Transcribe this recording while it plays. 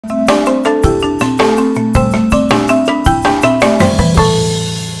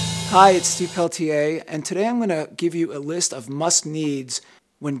Hi, it's Steve Pelletier, and today I'm going to give you a list of must-needs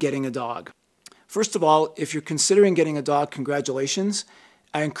when getting a dog. First of all, if you're considering getting a dog, congratulations.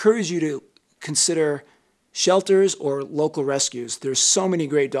 I encourage you to consider shelters or local rescues. There's so many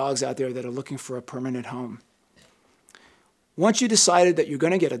great dogs out there that are looking for a permanent home. Once you decided that you're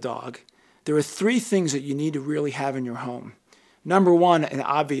going to get a dog, there are 3 things that you need to really have in your home. Number 1, and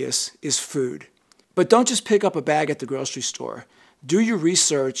obvious, is food. But don't just pick up a bag at the grocery store. Do your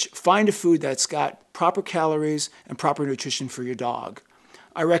research, find a food that's got proper calories and proper nutrition for your dog.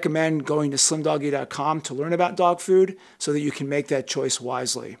 I recommend going to slimdoggy.com to learn about dog food so that you can make that choice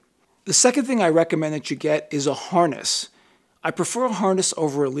wisely. The second thing I recommend that you get is a harness. I prefer a harness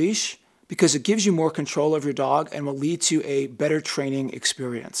over a leash because it gives you more control of your dog and will lead to a better training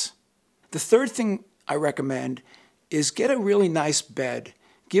experience. The third thing I recommend is get a really nice bed.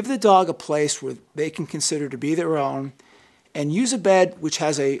 Give the dog a place where they can consider to be their own, and use a bed which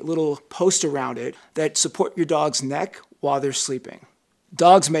has a little post around it that support your dog's neck while they're sleeping.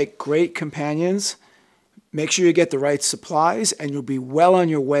 Dogs make great companions. Make sure you get the right supplies and you'll be well on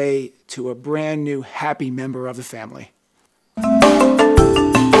your way to a brand new happy member of the family.